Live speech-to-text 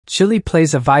Chilli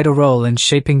plays a vital role in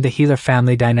shaping the Healer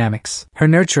family dynamics. Her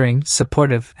nurturing,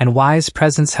 supportive, and wise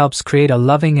presence helps create a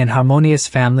loving and harmonious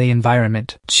family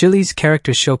environment. Chilli's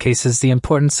character showcases the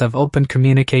importance of open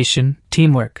communication,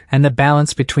 teamwork, and the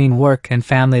balance between work and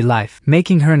family life,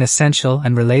 making her an essential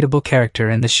and relatable character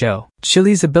in the show.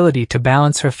 Chilli's ability to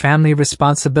balance her family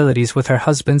responsibilities with her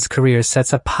husband's career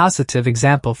sets a positive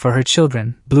example for her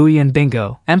children, Bluey and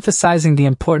Bingo, emphasizing the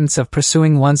importance of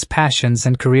pursuing one's passions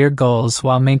and career goals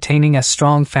while maintaining a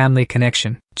strong family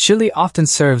connection. Chilli often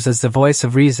serves as the voice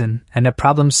of reason and a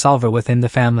problem solver within the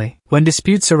family. When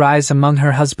disputes arise among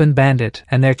her husband Bandit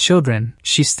and their children,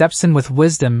 she steps in with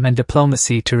wisdom and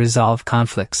diplomacy to resolve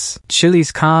conflicts.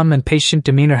 Chilli's calm and patient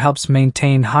demeanor helps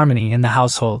maintain harmony in the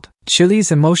household.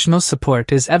 Chilli's emotional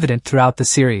support is evident throughout the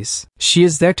series. She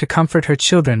is there to comfort her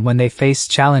children when they face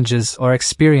challenges or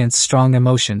experience strong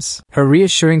emotions. Her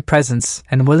reassuring presence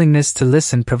and willingness to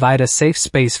listen provide a safe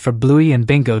space for Bluey and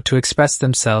Bingo to express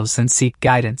themselves and seek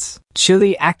guidance.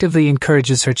 Chilli actively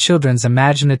encourages her children's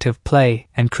imaginative play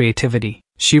and creativity.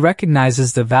 She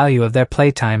recognizes the value of their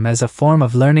playtime as a form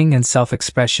of learning and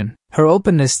self-expression. Her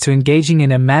openness to engaging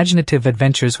in imaginative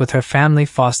adventures with her family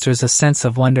fosters a sense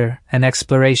of wonder and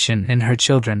exploration in her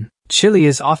children. Chilli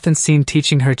is often seen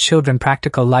teaching her children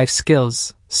practical life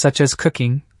skills, such as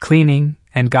cooking, cleaning,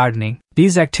 and gardening.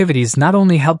 These activities not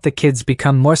only help the kids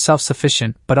become more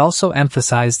self-sufficient but also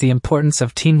emphasize the importance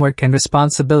of teamwork and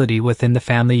responsibility within the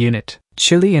family unit.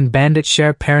 Chilli and Bandit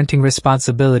share parenting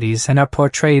responsibilities and are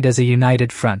portrayed as a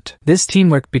united front. This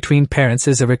teamwork between parents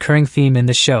is a recurring theme in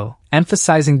the show,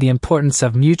 emphasizing the importance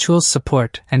of mutual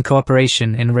support and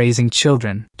cooperation in raising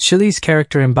children. Chilli's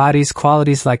character embodies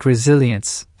qualities like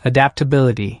resilience,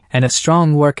 adaptability, and a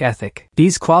strong work ethic.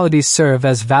 These qualities serve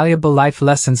as valuable life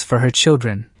lessons for her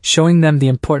children, showing them the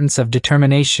importance of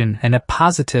determination and a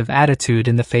positive attitude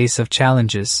in the face of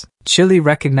challenges. Chilli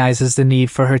recognizes the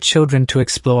need for her children to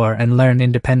explore and learn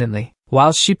independently.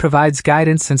 While she provides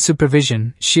guidance and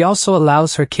supervision, she also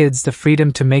allows her kids the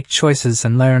freedom to make choices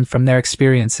and learn from their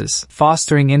experiences,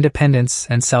 fostering independence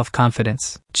and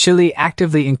self-confidence. Chilli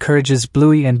actively encourages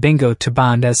Bluey and Bingo to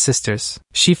bond as sisters.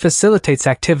 She facilitates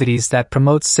activities that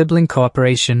promote sibling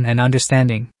cooperation and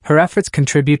understanding. Her efforts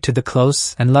contribute to the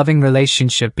close and loving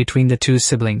relationship between the two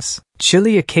siblings.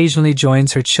 Chilli occasionally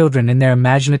joins her children in their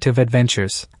imaginative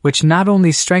adventures, which not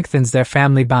only strengthens their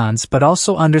family bonds but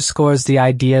also underscores the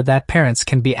idea that parents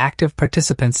can be active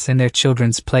participants in their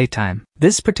children's playtime.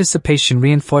 This participation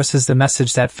reinforces the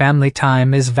message that family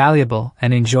time is valuable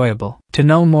and enjoyable. To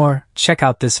know more, check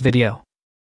out this video.